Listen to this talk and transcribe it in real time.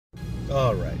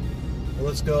Alright, well,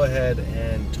 let's go ahead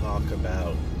and talk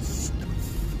about stuff.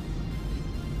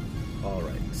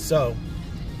 Alright, so,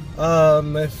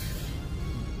 if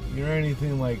you're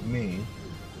anything like me,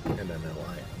 and I know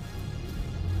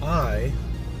I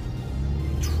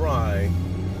try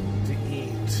to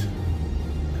eat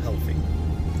healthy.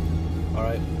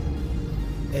 Alright?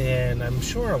 And I'm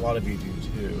sure a lot of you do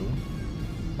too.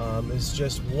 It's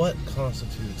just what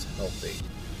constitutes healthy.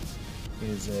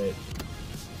 Is it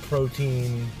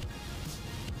protein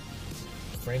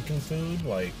frankenfood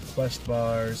like Quest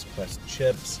bars, Quest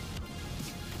chips?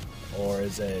 Or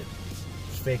is it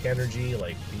fake energy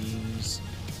like bees?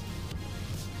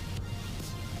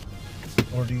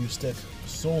 Or do you stick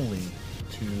solely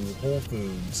to whole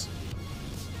foods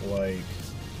like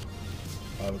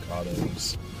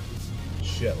avocados,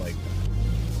 shit like that?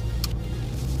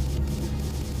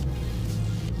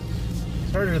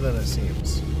 It's harder than it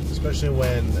seems, especially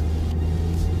when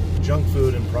junk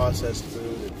food and processed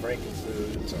food and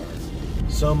frankenfoods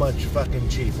are so much fucking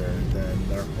cheaper than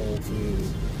their whole food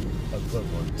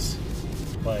equivalents.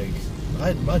 Like,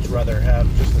 I'd much rather have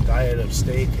just a diet of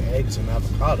steak, eggs, and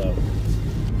avocado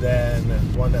than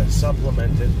one that's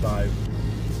supplemented by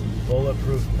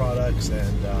bulletproof products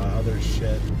and other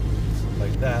shit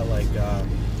like that, like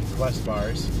Quest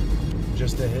bars,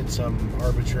 just to hit some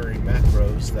arbitrary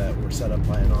macros that were set up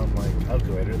by an online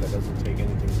calculator that doesn't take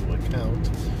anything into account.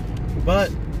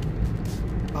 But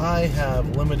I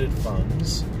have limited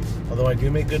funds. Although I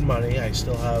do make good money, I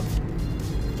still have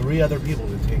 3 other people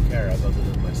to take care of other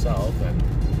than myself, and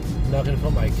I'm not going to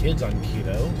put my kids on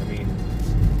keto. I mean,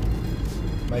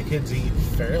 my kids eat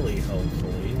fairly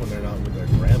healthfully when they're not with their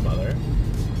grandmother,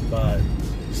 but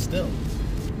still,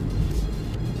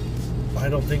 I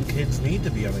don't think kids need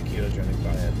to be on a ketogenic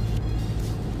diet.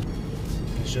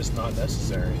 It's just not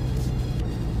necessary.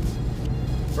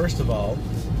 First of all,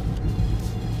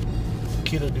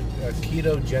 a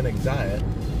ketogenic diet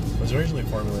was originally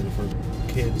formulated for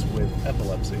kids with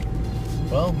epilepsy.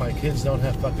 Well, my kids don't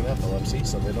have fucking epilepsy,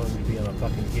 so they don't need to be on a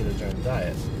fucking ketogenic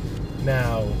diet.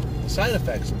 Now, the side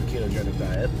effects of the ketogenic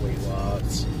diet, weight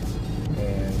loss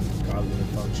and cognitive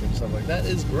function, stuff like that,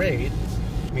 is great.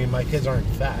 I mean, my kids aren't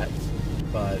fat,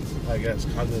 but I guess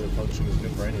cognitive function is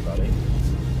good for anybody.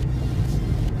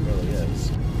 It really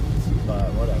is.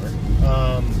 But whatever.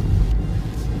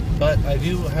 But I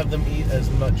do have them eat as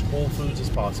much whole foods as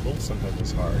possible. Sometimes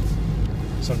it's hard.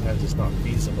 Sometimes it's not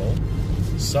feasible.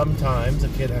 Sometimes a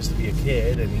kid has to be a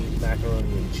kid and eat macaroni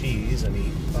and cheese and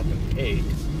eat fucking cake.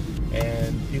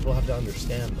 And people have to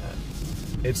understand that.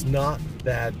 It's not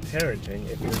bad parenting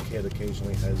if your kid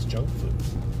occasionally has junk food.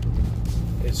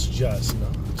 It's just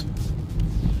not.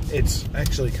 It's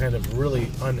actually kind of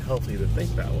really unhealthy to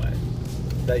think that way.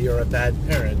 That you're a bad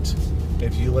parent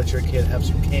if you let your kid have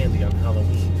some candy on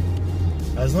Halloween.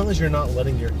 As long as you're not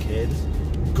letting your kid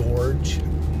gorge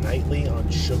nightly on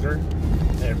sugar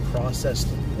and processed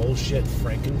bullshit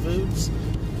frankenfoods,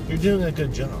 you're doing a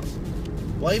good job.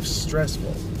 Life's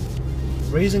stressful.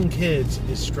 Raising kids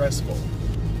is stressful.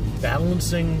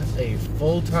 Balancing a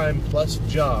full-time plus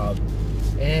job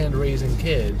and raising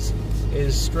kids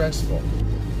is stressful.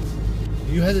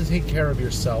 You have to take care of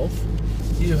yourself.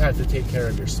 You have to take care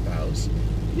of your spouse.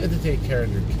 You have to take care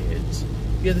of your kids.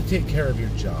 You have to take care of your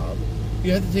job.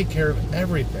 You have to take care of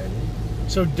everything.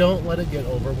 So don't let it get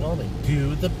overwhelming.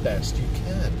 Do the best you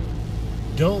can.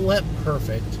 Don't let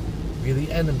perfect be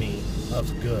the enemy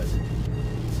of good.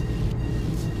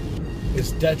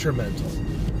 It's detrimental.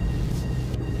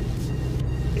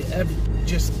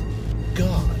 Just,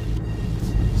 God,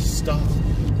 stop.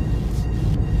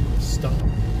 Stop.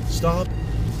 Stop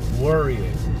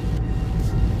worrying.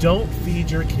 Don't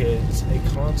feed your kids a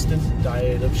constant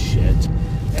diet of shit,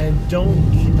 and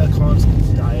don't eat a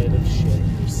constant diet of shit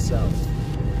yourself.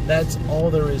 That's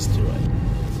all there is to it.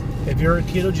 If you're a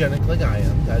ketogenic like I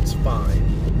am, that's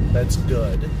fine. That's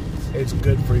good. It's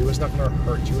good for you. It's not going to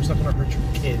hurt you. It's not going to hurt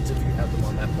your kids if you have them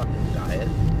on that fucking diet.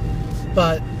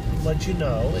 But let you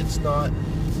know, it's not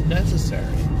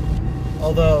necessary.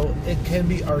 Although it can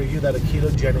be argued that a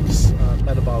ketogenic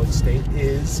metabolic state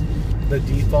is the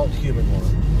default human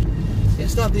one.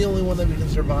 It's not the only one that we can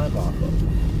survive off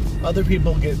of. Other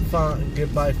people get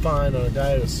by fine on a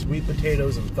diet of sweet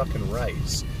potatoes and fucking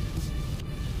rice.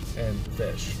 And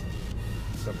fish.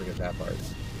 Don't forget that part.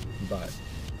 But,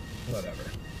 whatever.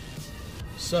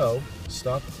 So,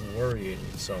 stop worrying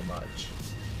so much.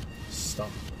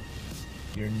 Stop.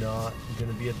 You're not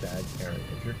going to be a bad parent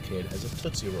if your kid has a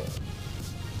Tootsie Roll.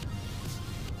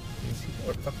 I mean, people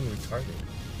are fucking retarded.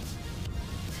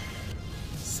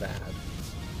 It's sad.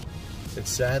 It's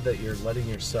sad that you're letting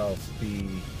yourself be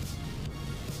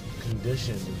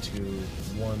conditioned into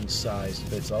one size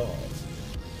fits all.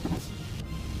 I mean,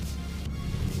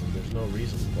 there's no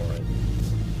reason for it.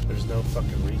 There's no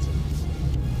fucking reason.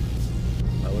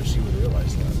 I wish you would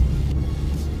realize that.